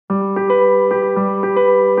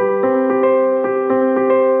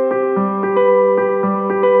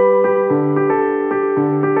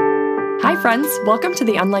friends. Welcome to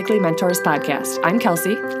the Unlikely Mentors podcast. I'm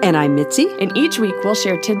Kelsey. And I'm Mitzi. And each week we'll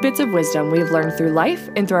share tidbits of wisdom we've learned through life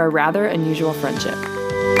and through our rather unusual friendship.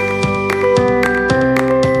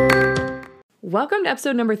 Welcome to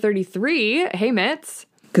episode number 33. Hey, Mitz.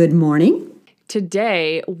 Good morning.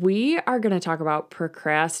 Today, we are going to talk about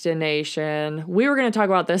procrastination. We were going to talk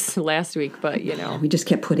about this last week, but we just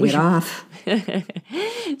kept putting it off.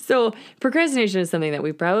 So procrastination is something that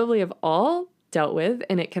we probably have all dealt with,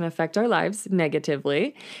 and it can affect our lives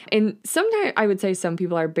negatively. And sometimes I would say some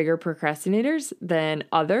people are bigger procrastinators than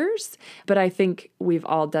others, but I think we've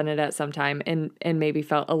all done it at some time and maybe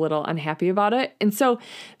felt a little unhappy about it. And so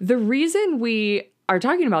the reason we are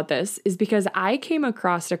talking about this is because I came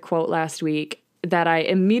across a quote last week that I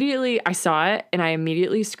saw it and I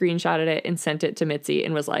immediately screenshotted it and sent it to Mitzi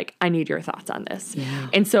and was like, I need your thoughts on this. Yeah.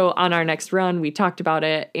 And so on our next run, we talked about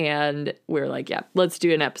it and we were like, yeah, let's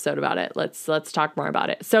do an episode about it. Let's talk more about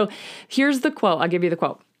it. So here's the quote. I'll give you the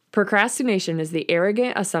quote. Procrastination is the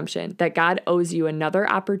arrogant assumption that God owes you another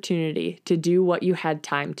opportunity to do what you had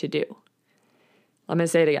time to do. I'm going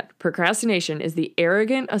to say it again. Procrastination is the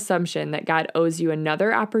arrogant assumption that God owes you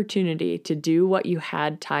another opportunity to do what you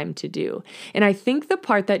had time to do. And I think the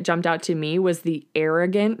part that jumped out to me was the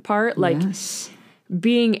arrogant part, like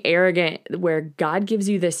being arrogant where God gives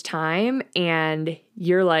you this time and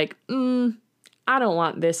you're like, I don't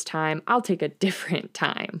want this time. I'll take a different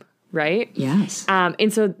time. Right? Yes.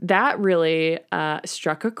 And so that really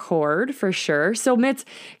struck a chord for sure. So Mitz,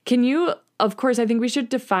 can you, of course, I think we should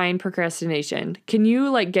define procrastination. Can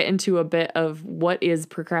you get into a bit of what is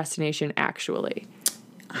procrastination actually?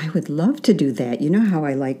 I would love to do that. You know how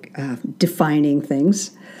I like defining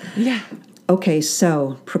things? Yeah. Okay,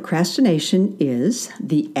 so procrastination is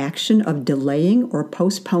the action of delaying or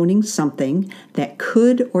postponing something that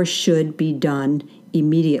could or should be done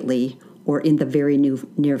immediately or in the very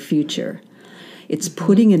near future. It's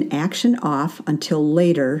putting an action off until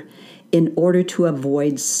later in order to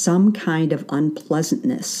avoid some kind of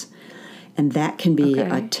unpleasantness. And that can be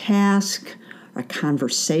a task, a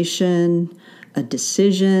conversation, a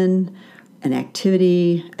decision, an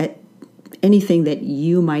activity, anything that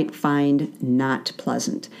you might find not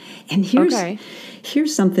pleasant. And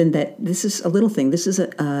here's something this is a little thing. This is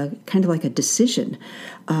a kind of like a decision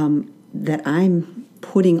that I'm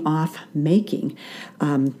putting off making.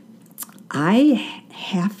 I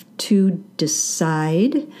have to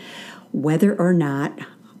decide whether or not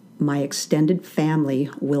my extended family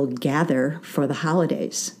will gather for the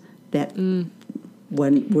holidays that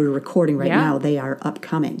when we're recording right now, they are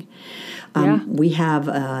upcoming. We have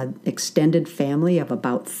an extended family of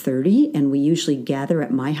about 30, and we usually gather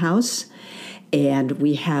at my house, and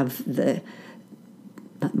we have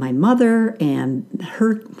my mother and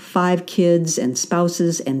her 5 kids and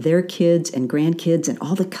spouses and their kids and grandkids and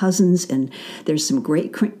all the cousins, and there's some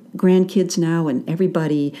great grandkids now, and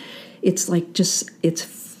everybody. It's it's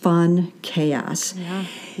fun chaos.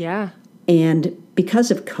 Yeah. And because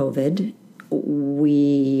of COVID,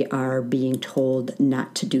 we are being told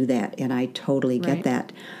not to do that, and I totally get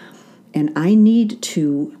that. And I need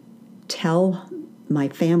to tell my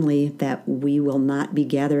family that we will not be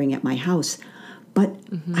gathering at my house. But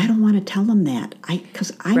I don't want to tell them that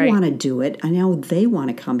because I want to do it. I know they want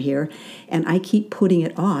to come here, and I keep putting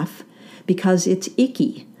it off because it's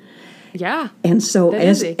icky. Yeah. And so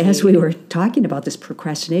as we were talking about this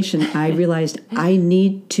procrastination, I realized I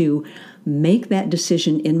need to make that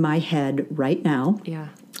decision in my head right now. Yeah.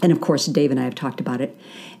 And of course, Dave and I have talked about it,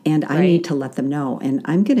 and I need to let them know. And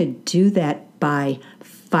I'm going to do that by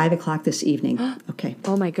 5 o'clock this evening. Okay.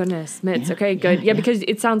 Oh my goodness, Mitz. Yeah, okay, good. Yeah, because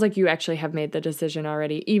it sounds like you actually have made the decision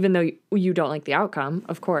already, even though you don't like the outcome,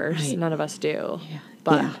 of course. Right. None of us do. Yeah.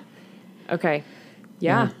 But, okay.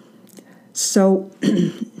 Yeah. So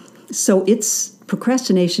it's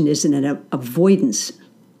procrastination is an avoidance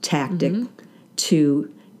tactic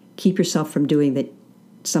to keep yourself from doing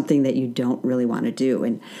something that you don't really want to do.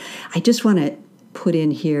 And I just want to put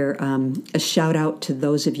in here a shout out to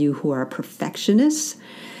those of you who are perfectionists.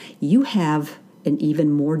 You have an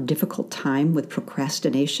even more difficult time with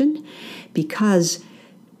procrastination because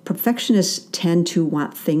perfectionists tend to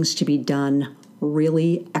want things to be done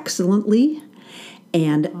really excellently,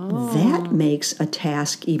 and that makes a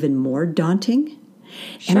task even more daunting.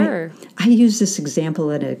 Sure. And I use this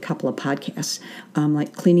example in a couple of podcasts,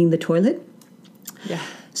 like cleaning the toilet. Yeah.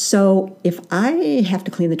 So if I have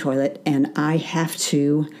to clean the toilet and I have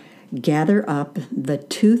to gather up the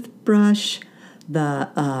toothbrush,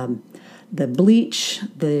 the bleach,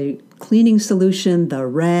 the cleaning solution, the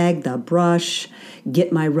rag, the brush,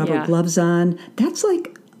 get my rubber gloves on, that's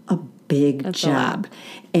like a big job.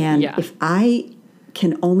 And if I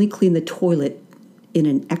can only clean the toilet in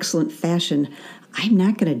an excellent fashion, I'm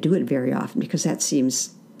not going to do it very often because that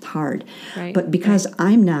seems hard. Right, but because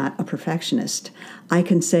I'm not a perfectionist, I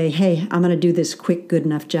can say, hey, I'm going to do this quick, good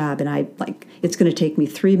enough job. And it's going to take me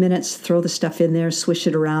 3 minutes, throw the stuff in there, swish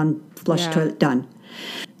it around, flush toilet, done.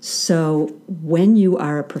 So when you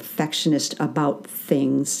are a perfectionist about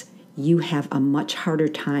things, you have a much harder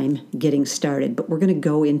time getting started. But we're going to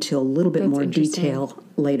go into a little bit more detail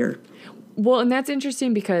later. Well, and that's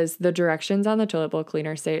interesting because the directions on the toilet bowl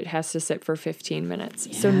cleaner say it has to sit for 15 minutes.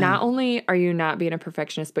 Yeah. So not only are you not being a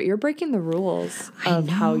perfectionist, but you're breaking the rules of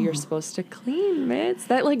how you're supposed to clean mitts.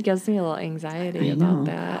 That gives me a little anxiety about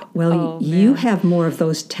that. Well, you have more of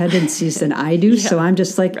those tendencies than I do, so I'm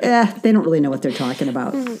just like, they don't really know what they're talking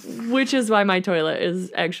about. Which is why my toilet is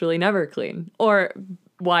actually never clean, or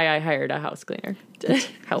why I hired a house cleaner to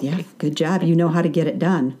help me. Good job. You know how to get it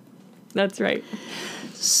done. That's right.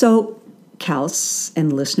 So, Kels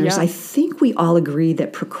and listeners, I think we all agree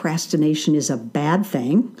that procrastination is a bad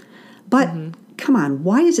thing. But come on,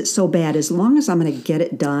 why is it so bad? As long as I'm going to get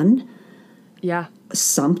it done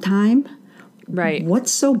sometime. Right.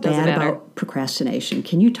 What's so bad about procrastination?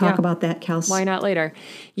 Can you talk about that, Kels? Why not later?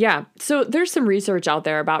 Yeah. So there's some research out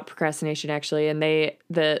there about procrastination, actually, and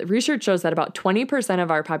the research shows that about 20% of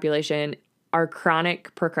our population are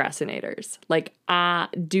chronic procrastinators,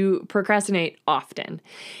 do procrastinate often.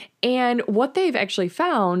 And what they've actually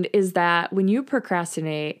found is that when you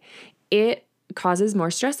procrastinate, it causes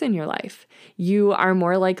more stress in your life. You are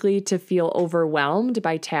more likely to feel overwhelmed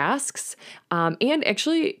by tasks, and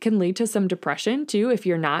actually can lead to some depression too if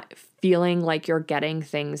you're not feeling like you're getting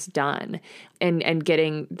things done and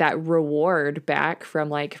getting that reward back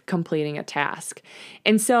from completing a task.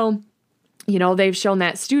 And so they've shown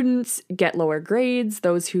that students get lower grades,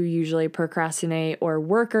 those who usually procrastinate, or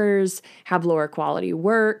workers have lower quality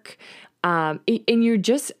work. And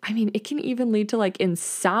it can even lead to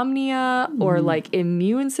insomnia or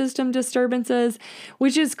immune system disturbances,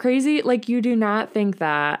 which is crazy. You do not think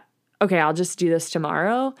that, okay, I'll just do this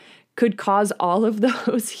tomorrow, could cause all of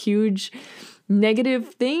those huge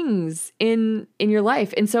negative things in your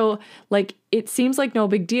life. And so it seems like no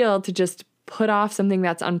big deal to just put off something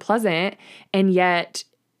that's unpleasant, and yet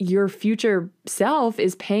your future self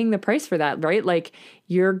is paying the price for that, right?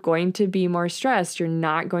 You're going to be more stressed. You're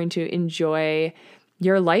not going to enjoy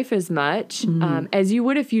your life as much as you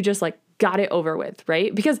would if you just got it over with,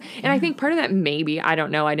 right? And I think part of that, maybe, I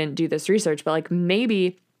don't know, I didn't do this research, but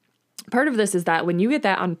maybe part of this is that when you get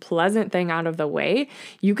that unpleasant thing out of the way,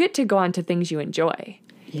 you get to go on to things you enjoy.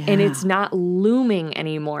 Yeah. And it's not looming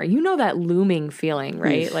anymore. You know that looming feeling,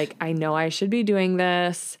 right? Oof. I know I should be doing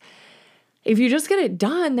this. If you just get it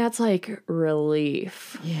done, that's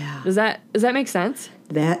relief. Yeah. Does that make sense?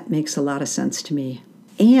 That makes a lot of sense to me.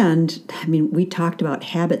 And, we talked about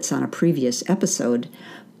habits on a previous episode,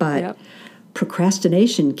 but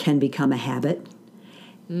procrastination can become a habit,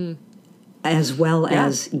 as well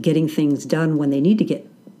as getting things done when they need to get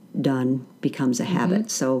done becomes a habit.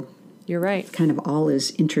 So you're right. Kind of all is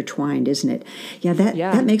intertwined, isn't it? Yeah,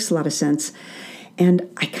 that makes a lot of sense. And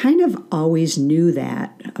I kind of always knew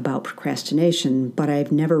that about procrastination, but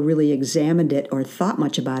I've never really examined it or thought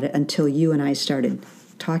much about it until you and I started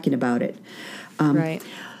talking about it. Right.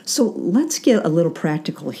 So let's get a little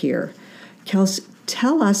practical here. Kels,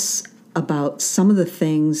 tell us about some of the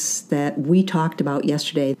things that we talked about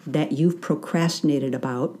yesterday that you've procrastinated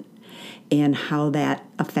about and how that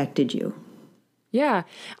affected you. Yeah.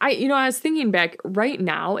 I was thinking back right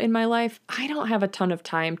now in my life, I don't have a ton of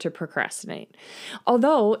time to procrastinate.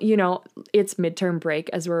 Although, it's midterm break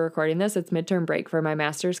as we're recording this. It's midterm break for my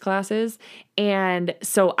master's classes. And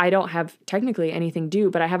so I don't have technically anything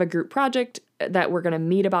due, but I have a group project that we're going to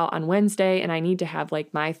meet about on Wednesday. And I need to have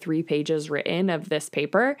my 3 pages written of this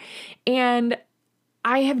paper. And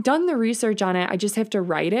I have done the research on it. I just have to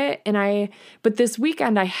write it. But this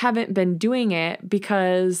weekend I haven't been doing it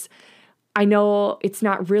because I know it's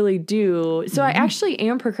not really due. So I actually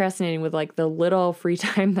am procrastinating with the little free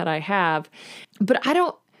time that I have, but I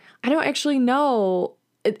don't actually know.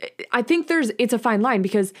 I think it's a fine line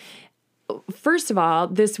because first of all,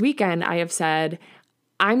 this weekend I have said,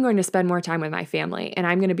 I'm going to spend more time with my family and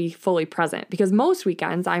I'm going to be fully present because most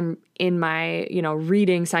weekends I'm in my,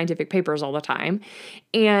 reading scientific papers all the time.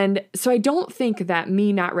 And so I don't think that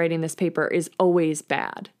me not writing this paper is always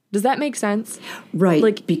bad. Does that make sense?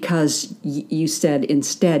 Right, because you said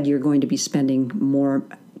instead you're going to be spending more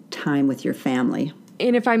time with your family.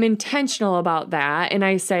 And if I'm intentional about that and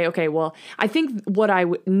I say, okay, well, I think what I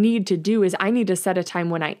need to do is I need to set a time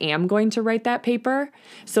when I am going to write that paper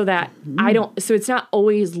so that so it's not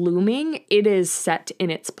always looming. It is set in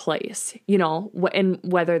its place, and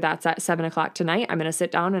whether that's at 7:00 tonight, I'm going to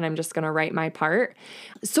sit down and I'm just going to write my part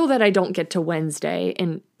so that I don't get to Wednesday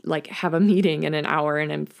and like have a meeting in an hour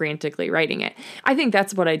and I'm frantically writing it. I think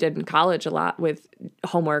that's what I did in college a lot with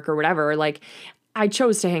homework or whatever. Like, I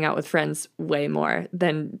chose to hang out with friends way more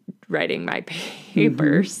than writing my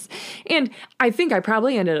papers. And I think I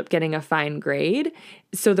probably ended up getting a fine grade.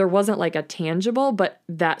 So there wasn't like a tangible, but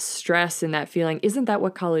that stress and that feeling, isn't that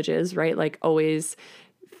what college is, right? Like always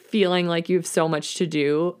feeling like you have so much to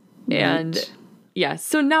do. Right. And yeah,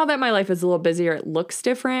 so now that my life is a little busier, it looks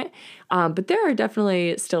different. But there are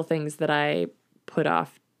definitely still things that I put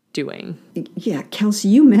off doing. Yeah, Kelsey,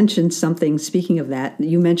 you mentioned something, speaking of that,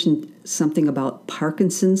 you mentioned something about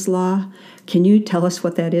Parkinson's law. Can you tell us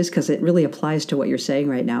what that is? Because it really applies to what you're saying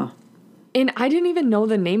right now. And I didn't even know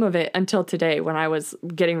the name of it until today when I was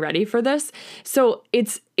getting ready for this. So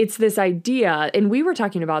it's this idea, and we were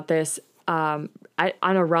talking about this on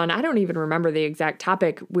a run. I don't even remember the exact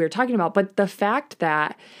topic we were talking about, but the fact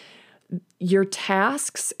that your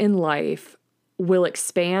tasks in life will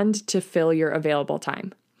expand to fill your available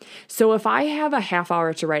time. So if I have a half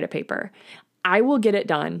hour to write a paper, I will get it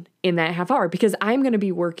done in that half hour because I'm going to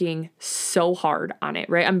be working so hard on it,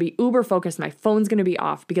 right? I'm going to be uber focused. My phone's going to be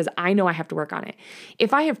off because I know I have to work on it.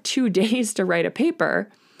 If I have 2 days to write a paper,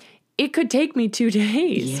 it could take me 2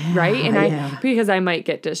 days, right? And because I might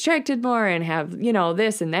get distracted more and have,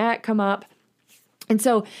 this and that come up. And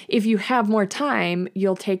so if you have more time,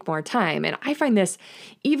 you'll take more time. And I find this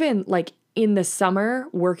even like in the summer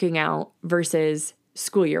working out versus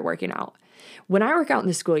school year working out. When I work out in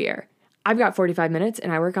the school year, I've got 45 minutes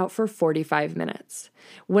and I work out for 45 minutes.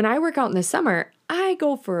 When I work out in the summer, I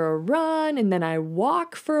go for a run and then I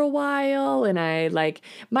walk for a while and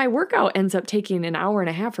my workout ends up taking an hour and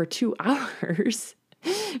a half or 2 hours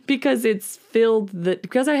because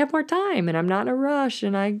because I have more time and I'm not in a rush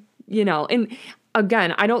and and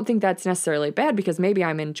again, I don't think that's necessarily bad because maybe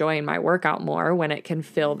I'm enjoying my workout more when it can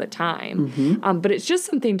fill the time. But it's just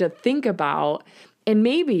something to think about. And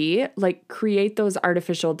maybe like create those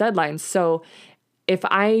artificial deadlines. So if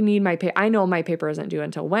I need I know my paper isn't due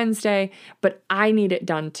until Wednesday, but I need it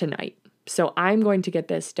done tonight. So I'm going to get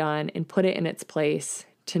this done and put it in its place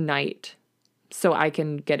tonight so I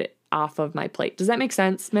can get it off of my plate. Does that make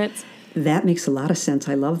sense, Mitz? That makes a lot of sense.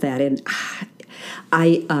 I love that. And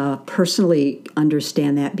I personally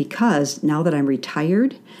understand that because now that I'm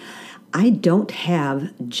retired, I don't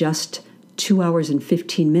have just 2 hours and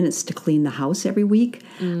 15 minutes to clean the house every week.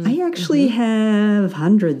 I actually have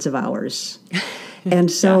hundreds of hours. And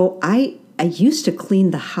so I used to clean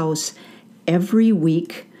the house every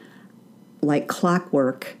week like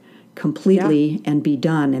clockwork completely and be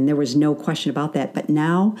done. And there was no question about that. But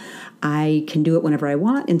now I can do it whenever I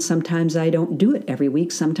want. And sometimes I don't do it every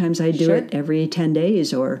week. Sometimes I do it every 10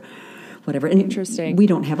 days or whatever. And interesting. We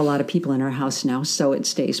don't have a lot of people in our house now, so it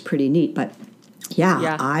stays pretty neat. But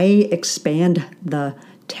I expand the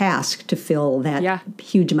task to fill that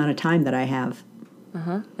huge amount of time that I have.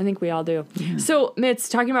 I think we all do. Yeah. So, Mitz,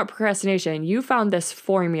 talking about procrastination, you found this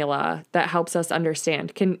formula that helps us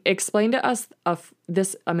understand. Can explain to us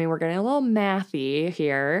this? I mean, we're getting a little mathy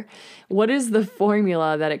here. What is the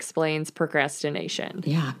formula that explains procrastination?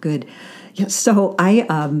 Yeah, good. Yeah, so I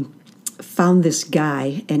found this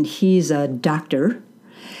guy, and he's a doctor.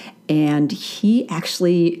 And he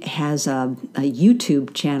actually has a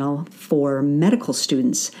YouTube channel for medical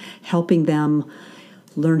students, helping them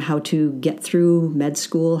learn how to get through med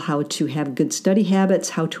school, how to have good study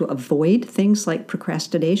habits, how to avoid things like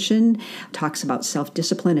procrastination, talks about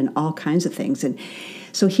self-discipline and all kinds of things. And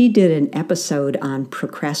so he did an episode on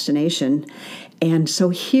procrastination. And so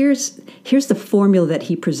here's the formula that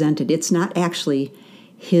he presented. It's not actually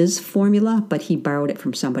his formula, but he borrowed it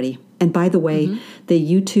from somebody. And by the way,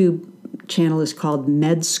 the YouTube channel is called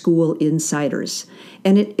Med School Insiders.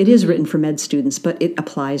 And it is written for med students, but it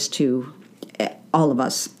applies to all of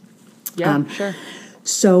us. Yeah, sure.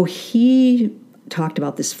 So he talked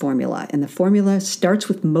about this formula, and the formula starts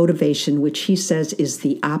with motivation, which he says is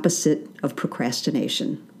the opposite of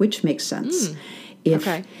procrastination, which makes sense.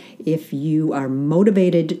 If you are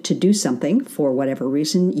motivated to do something for whatever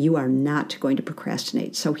reason, you are not going to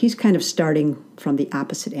procrastinate. So he's kind of starting from the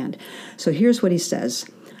opposite end. So here's what he says.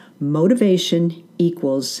 Motivation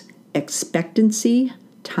equals expectancy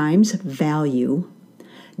times value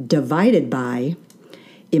divided by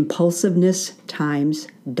impulsiveness times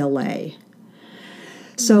delay.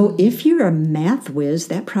 So if you're a math whiz,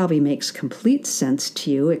 that probably makes complete sense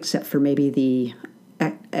to you, except for maybe the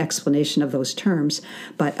explanation of those terms.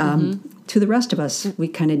 But to the rest of us, we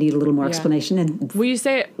kind of need a little more explanation. And will you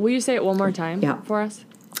say it one more time for us?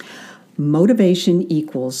 Motivation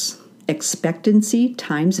equals expectancy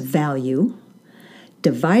times value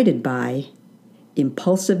divided by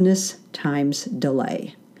impulsiveness times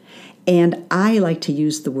delay. And I like to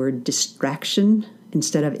use the word distraction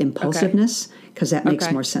instead of impulsiveness because that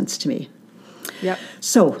makes more sense to me. Yep.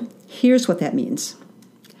 So here's what that means.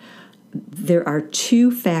 There are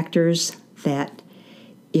 2 factors that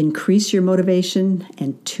increase your motivation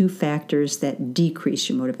and 2 factors that decrease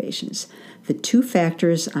your motivations. The 2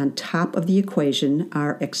 factors on top of the equation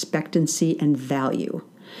are expectancy and value.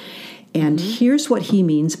 And here's what he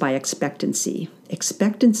means by expectancy.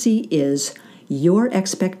 Expectancy is your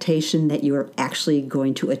expectation that you're actually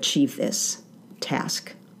going to achieve this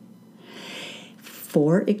task.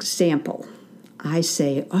 For example, I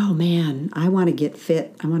say, oh man, I want to get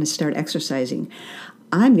fit. I want to start exercising.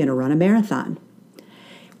 I'm going to run a marathon.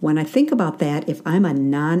 When I think about that, if I'm a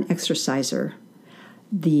non-exerciser,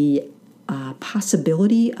 the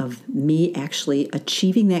possibility of me actually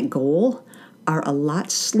achieving that goal are a lot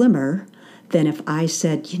slimmer than if I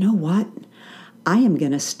said, you know what, I am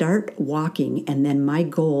going to start walking and then my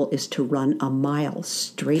goal is to run a mile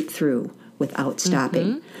straight through without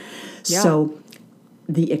stopping. Yeah. So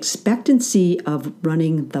the expectancy of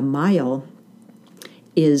running the mile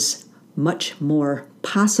is much more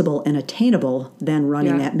possible and attainable than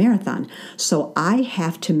running that marathon. So I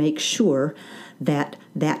have to make sure that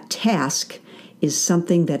that task is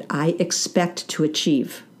something that I expect to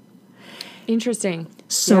achieve. Interesting.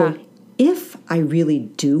 So if I really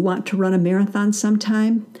do want to run a marathon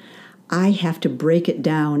sometime, I have to break it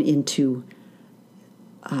down into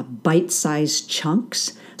bite-sized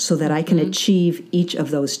chunks so that I can achieve each of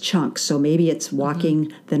those chunks. So maybe it's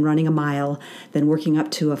walking, then running a mile, then working up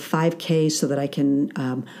to a 5K so that I can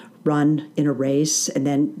run in a race, and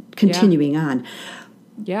then continuing on.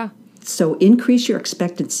 Yeah. So increase your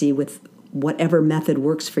expectancy with whatever method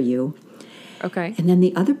works for you. Okay. And then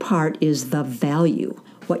the other part is the value.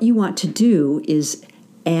 What you want to do is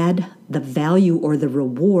add the value or the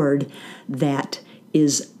reward that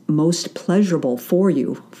is most pleasurable for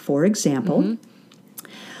you. For example,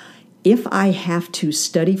 if I have to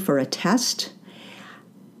study for a test,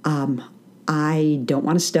 I don't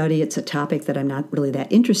want to study. It's a topic that I'm not really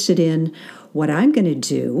that interested in. What I'm going to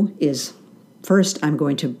do is first I'm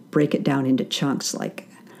going to break it down into chunks, like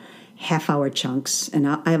half-hour chunks, and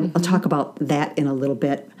I'll talk about that in a little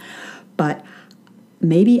bit. But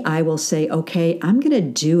maybe I will say, okay, I'm going to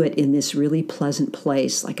do it in this really pleasant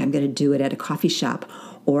place, like I'm going to do it at a coffee shop,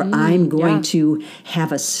 or I'm going to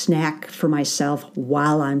have a snack for myself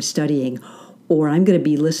while I'm studying, or I'm going to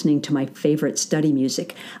be listening to my favorite study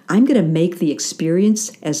music. I'm going to make the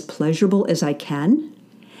experience as pleasurable as I can.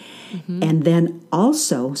 And then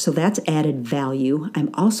also, so that's added value, I'm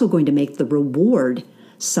also going to make the reward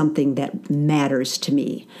something that matters to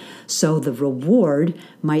me. So the reward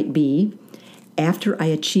might be, after I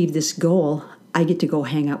achieve this goal, I get to go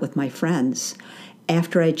hang out with my friends.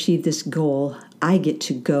 After I achieve this goal, I get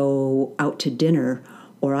to go out to dinner,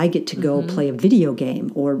 or I get to go play a video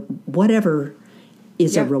game, or whatever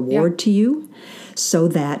is a reward to you, so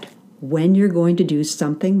that when you're going to do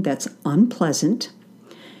something that's unpleasant,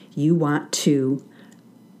 you want to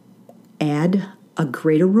add a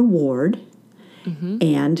greater reward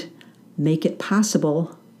and make it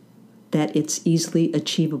possible that it's easily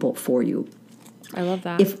achievable for you. I love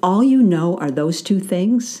that. If all you know are those 2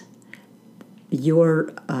 things,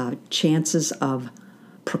 your chances of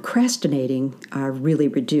procrastinating are really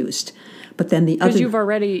reduced. But then the other, because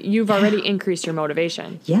you've already increased your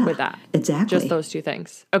motivation with that. Exactly. Just those 2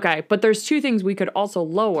 things. Okay, but there's 2 things we could also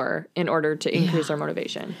lower in order to increase our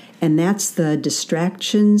motivation. And that's the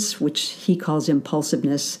distractions, which he calls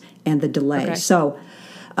impulsiveness, and the delay. Okay. So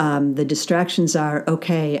the distractions are,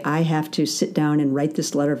 okay, I have to sit down and write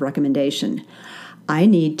this letter of recommendation. I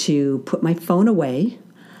need to put my phone away.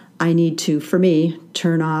 I need to, for me,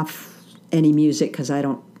 turn off any music because I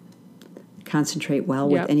don't concentrate well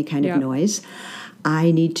with any kind of noise.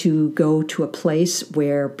 I need to go to a place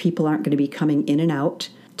where people aren't going to be coming in and out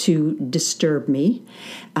to disturb me.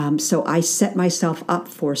 So I set myself up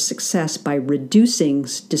for success by reducing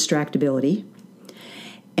distractibility.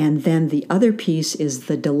 And then the other piece is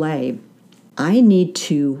the delay. I need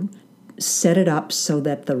to set it up so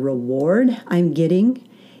that the reward I'm getting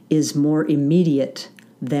is more immediate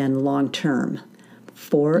than long-term.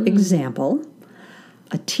 For example,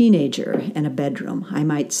 a teenager in a bedroom, I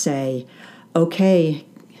might say, okay,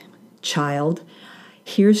 child,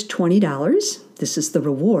 Here's $20. This is the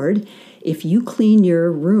reward. If you clean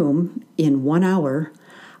your room in 1 hour,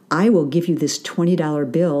 I will give you this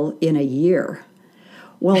 $20 bill in a year.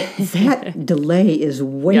 Well, that delay is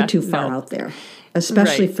way too far out there,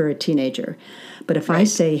 especially for a teenager. But if I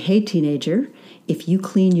say, hey, teenager, if you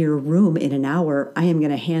clean your room in an hour, I am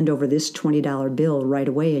going to hand over this $20 bill right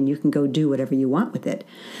away, and you can go do whatever you want with it.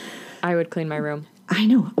 I would clean my room. I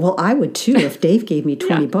know. Well, I would too. If Dave gave me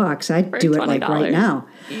 $20, I'd do it like right now.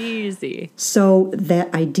 Easy. So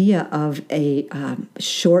that idea of a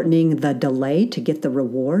shortening the delay to get the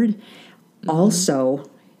reward also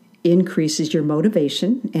increases your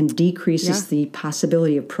motivation and decreases the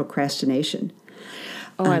possibility of procrastination.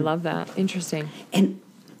 Oh, I love that. Interesting. And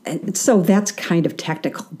so that's kind of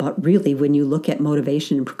technical, but really when you look at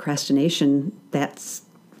motivation and procrastination, that's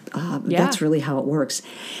really how it works.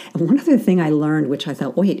 And one other thing I learned, which I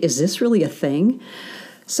thought, wait, is this really a thing?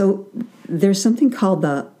 So there's something called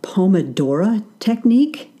the Pomodoro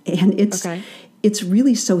technique, and it's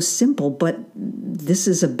really so simple, but this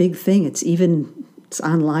is a big thing. It's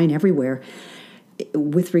online everywhere.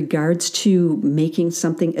 With regards to making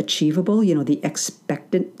something achievable, the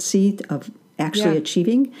expectancy of actually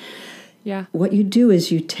achieving. Yeah. What you do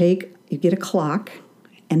is you get a clock.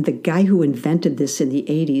 And the guy who invented this in the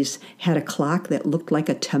 80s had a clock that looked like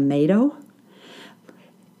a tomato.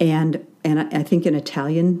 And I think in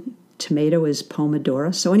Italian, tomato is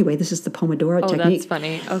pomodoro. So anyway, this is the Pomodoro technique. Oh, that's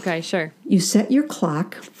funny. Okay, sure. You set your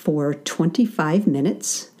clock for 25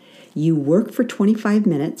 minutes. You work for 25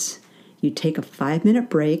 minutes. You take a 5-minute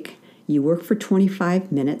break. You work for 25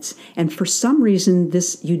 minutes. And for some reason,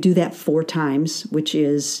 you do that 4 times, which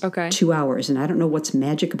is 2 hours. And I don't know what's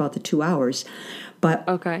magic about the 2 hours. But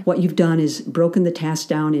what you've done is broken the task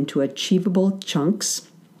down into achievable chunks.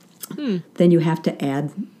 Then you have to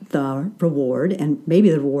add the reward, and maybe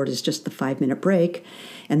the reward is just the 5-minute break.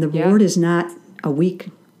 And the reward is not a week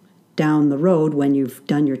down the road when you've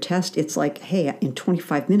done your test. It's like, hey, in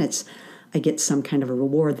 25 minutes, I get some kind of a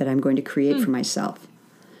reward that I'm going to create for myself.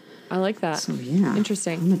 I like that. So, yeah.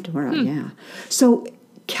 Interesting. Pomodoro, yeah. So,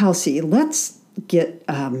 Kelsey, let's get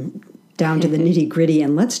down to the nitty-gritty,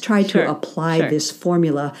 and let's try to apply this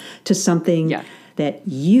formula to something that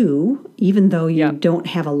you, even though you don't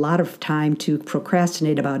have a lot of time to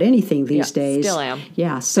procrastinate about anything these days. Still am.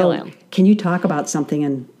 Yeah, so can you talk about something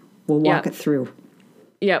and we'll walk it through?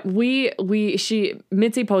 Yeah,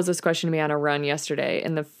 Mitzi posed this question to me on a run yesterday,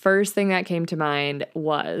 and the first thing that came to mind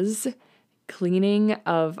was cleaning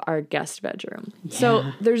of our guest bedroom. Yeah.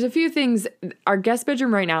 So there's a few things. Our guest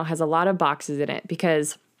bedroom right now has a lot of boxes in it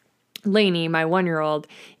because Lainey, my 1-year-old,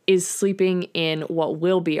 is sleeping in what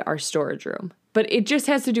will be our storage room. But it just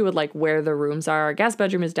has to do with like where the rooms are. Our guest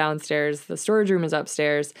bedroom is downstairs. The storage room is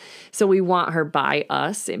upstairs. So we want her by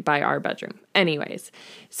us, by our bedroom. Anyways,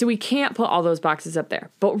 so we can't put all those boxes up there.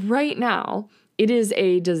 But right now, it is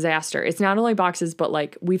a disaster. It's not only boxes, but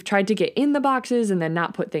like we've tried to get in the boxes and then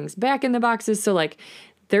not put things back in the boxes. So like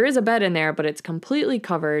there is a bed in there, but it's completely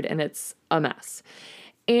covered and it's a mess.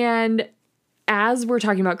 And as we're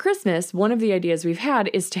talking about Christmas, one of the ideas we've had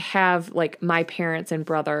is to have like my parents and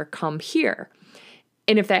brother come here.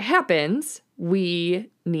 And if that happens, we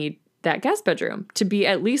need that guest bedroom to be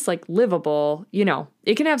at least like livable.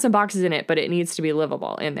 It can have some boxes in it, but it needs to be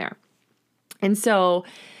livable in there. And so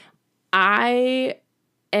I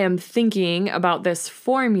am thinking about this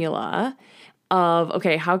formula of,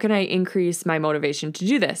 okay, how can I increase my motivation to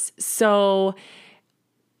do this? So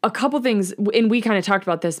a couple things, and we kind of talked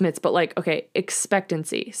about this, Mitz, but like, okay,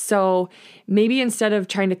 expectancy. So maybe instead of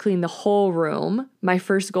trying to clean the whole room, my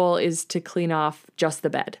first goal is to clean off just the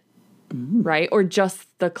bed, right? Or just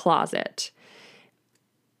the closet.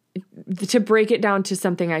 To break it down to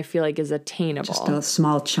something I feel like is attainable. Just a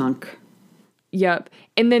small chunk. Yep.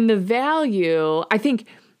 And then the value, I think,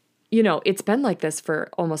 it's been like this for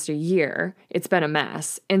almost a year. It's been a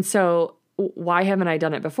mess. And so why haven't I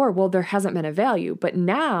done it before? Well, there hasn't been a value. But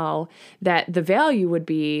now that the value would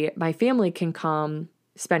be my family can come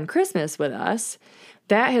spend Christmas with us,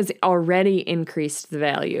 that has already increased the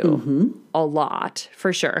value a lot,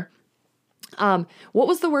 for sure. What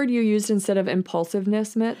was the word you used instead of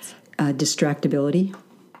impulsiveness, Mitz? Distractibility.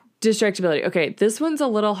 Distractibility. Okay, this one's a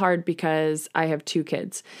little hard because I have 2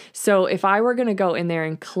 kids. So if I were going to go in there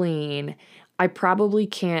and clean, I probably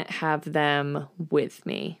can't have them with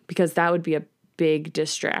me because that would be a big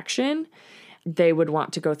distraction. They would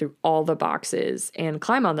want to go through all the boxes and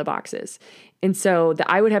climb on the boxes. And so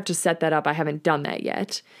I would have to set that up. I haven't done that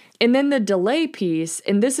yet. And then the delay piece,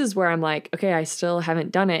 and this is where I'm like, okay, I still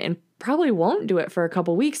haven't done it and probably won't do it for a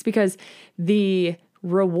couple weeks because the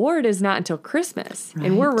reward is not until Christmas.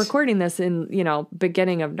 And we're recording this in,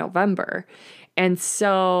 beginning of November. And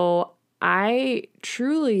so I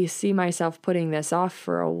truly see myself putting this off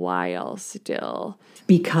for a while still.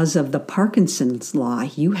 Because of the Parkinson's law,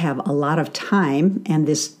 you have a lot of time, and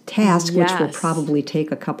this task, which will probably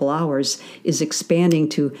take a couple hours, is expanding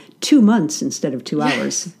to 2 months instead of 2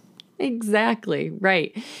 hours. Exactly,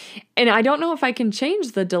 right. And I don't know if I can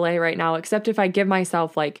change the delay right now, except if I give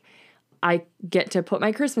myself, I get to put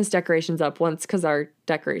my Christmas decorations up once, because our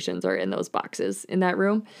decorations are in those boxes in that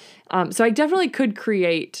room. So I definitely could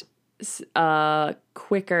create a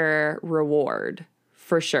quicker reward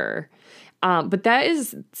for sure. But that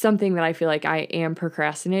is something that I feel like I am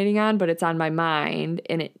procrastinating on, but it's on my mind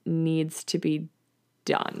and it needs to be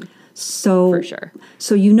done. So for sure.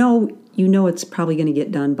 So you know it's probably going to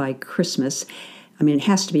get done by Christmas. I mean, it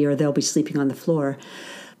has to be, or they'll be sleeping on the floor.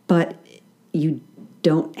 But you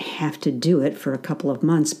don't have to do it for a couple of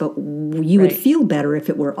months, but you would feel better if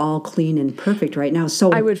it were all clean and perfect right now.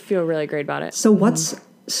 So I would feel really great about it. So what's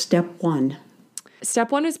step one?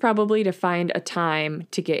 Step one is probably to find a time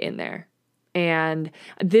to get in there. And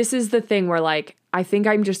this is the thing where I think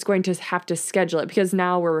I'm just going to have to schedule it, because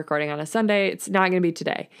now we're recording on a Sunday. It's not going to be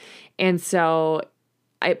today. And so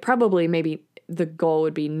maybe the goal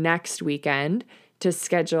would be next weekend to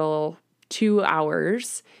schedule 2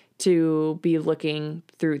 hours to be looking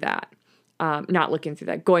through that. Going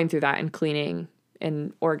through that and cleaning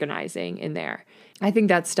and organizing in there. I think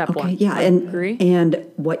that's step one. Yeah, agree? And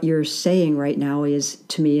what you're saying right now is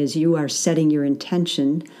you are setting your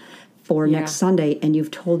intention for next Sunday, and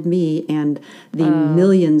you've told me and the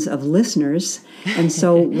millions of listeners, and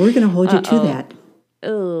so we're going to hold you to that.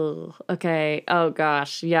 Oh, okay. Oh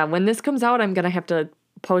gosh. Yeah, when this comes out, I'm going to have to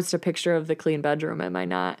post a picture of the clean bedroom, am I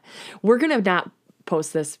not? We're going to not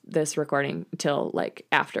post this recording until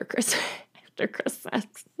after Christmas. After Christmas.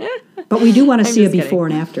 But we do want to see a before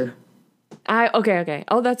and after. Okay.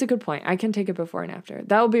 Oh, that's a good point. I can take it before and after.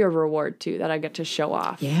 That will be a reward too, that I get to show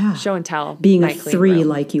off. Yeah. Show and tell. Being a 3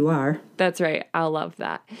 like you are. That's right. I'll love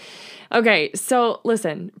that. Okay. So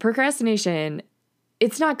listen, procrastination,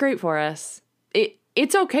 it's not great for us.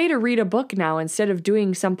 It's okay to read a book now instead of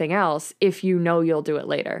doing something else if you know you'll do it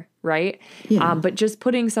later, right? Yeah. But just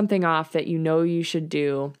putting something off that you know you should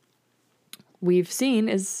do, we've seen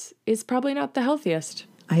is probably not the healthiest.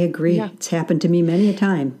 I agree. Yeah. It's happened to me many a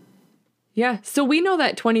time. Yeah. So we know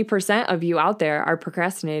that 20% of you out there are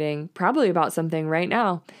procrastinating probably about something right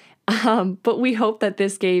now. But we hope that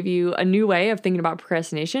this gave you a new way of thinking about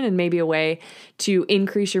procrastination and maybe a way to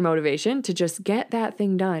increase your motivation to just get that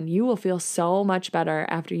thing done. You will feel so much better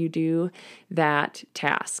after you do that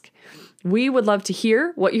task. We would love to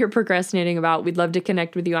hear what you're procrastinating about. We'd love to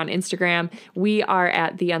connect with you on Instagram. We are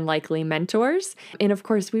at The Unlikely Mentors. And of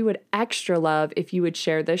course, we would extra love if you would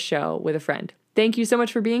share this show with a friend. Thank you so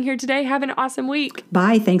much for being here today. Have an awesome week.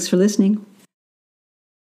 Bye. Thanks for listening.